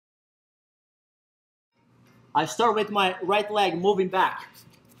I start with my right leg moving back.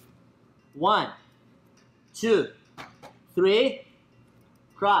 1, 2, 3,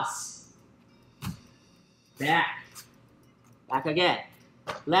 cross. Back. Back again.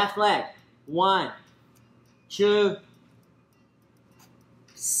 Left leg. 1, 2,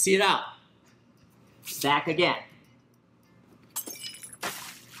 sit out. Back again.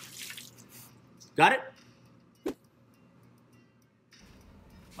 Got it?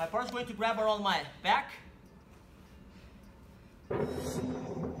 My partner's going to grab around my back.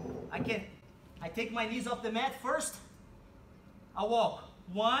 I take my knees off the mat first. I walk.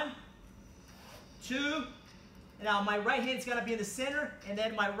 1, 2. Now my right hand is gonna be in the center, and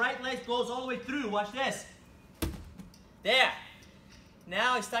then my right leg goes all the way through. Watch this. There.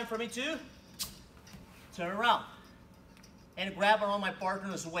 Now it's time for me to turn around and grab around my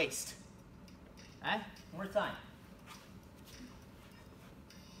partner's waist. Okay? One more time.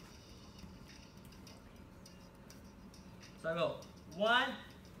 So I go 1,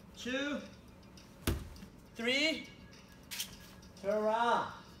 2, 3, turn around.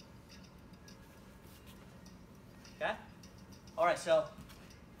 Okay? All right, so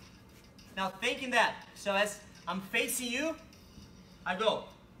now thinking that, so as I'm facing you, I go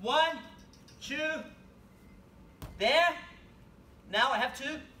 1, 2, there. Now I have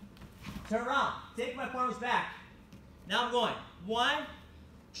to turn around, take my partner's back. Now I'm going 1,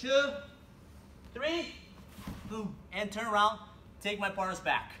 2, 3, boom, and turn around, take my partner's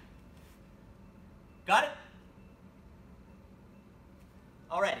back. Got it?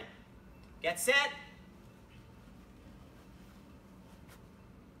 Alrighty. Get set.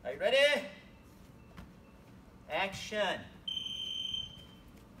 Are you ready? Action.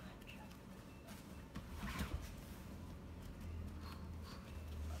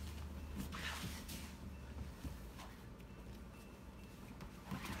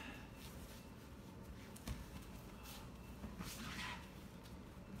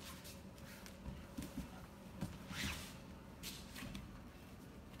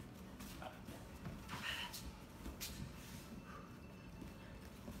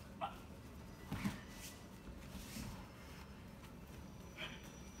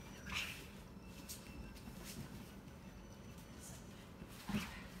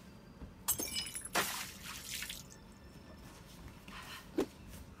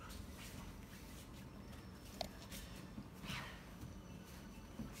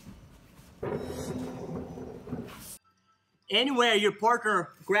 Anywhere your partner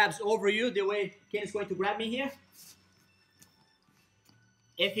grabs over you, the way Ken is going to grab me here.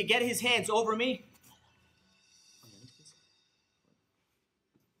 If he gets his hands over me,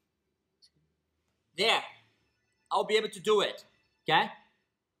 there, I'll be able to do it, okay?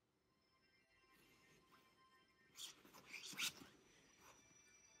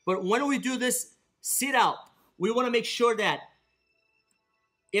 But when we do this sit out, we want to make sure that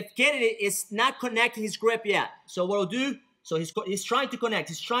if Kennedy is not connecting his grip yet, so what I'll do, so he's trying to connect.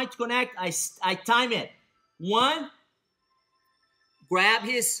 He's trying to connect. I time it. 1, grab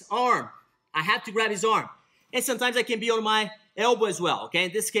his arm. I have to grab his arm. And sometimes I can be on my elbow as well, okay?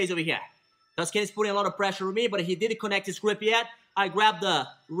 In this case over here. Because Kenny's putting a lot of pressure on me, but he didn't connect his grip yet. I grab the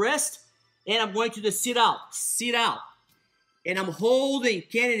wrist, and I'm going to the sit out. Sit out. And I'm holding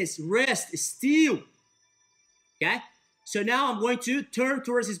Kenny's wrist still. Okay? So now I'm going to turn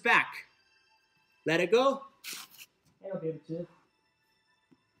towards his back. Let it go. And I'll be able to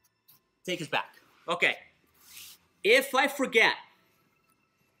take his back. Okay. If I forget,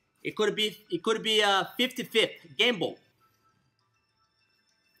 it could be a 50-50 gamble.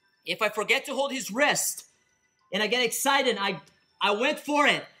 If I forget to hold his wrist and I get excited, I went for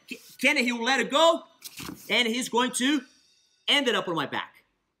it. Kenny, he will let it go, and he's going to end it up on my back.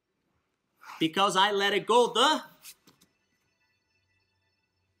 Because I let it go the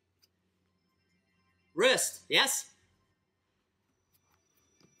wrist, yes?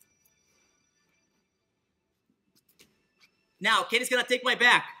 Now, Kenny's gonna take my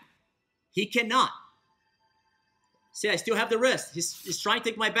back. He cannot. See, I still have the wrist. He's trying to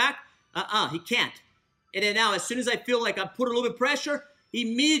take my back. He can't. And then now, as soon as I feel like I put a little bit of pressure,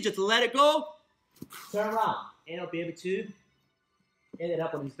 immediately let it go, turn around, and I'll be able to end it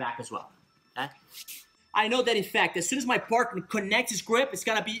up on his back as well. Okay? I know that in fact, as soon as my partner connects his grip, it's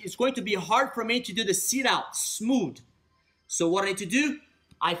going to be hard for me to do the sit out smooth. So what I need to do,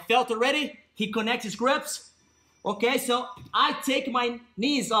 I felt already, he connects his grips. Okay, so I take my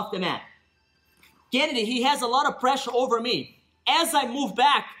knees off the mat. Kennedy, he has a lot of pressure over me. As I move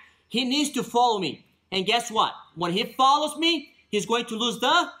back, he needs to follow me. And guess what? When he follows me, he's going to lose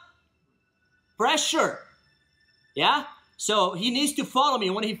the pressure. Yeah? So he needs to follow me.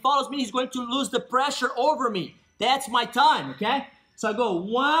 When he follows me, he's going to lose the pressure over me. That's my time, okay? So I go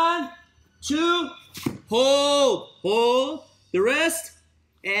 1, 2, hold, the rest,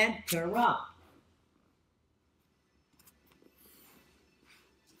 and turn around.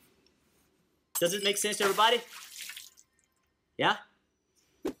 Does it make sense to everybody? Yeah?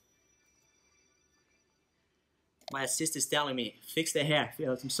 My assistant is telling me, fix the hair.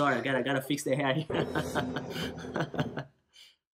 I'm sorry, I gotta fix the hair.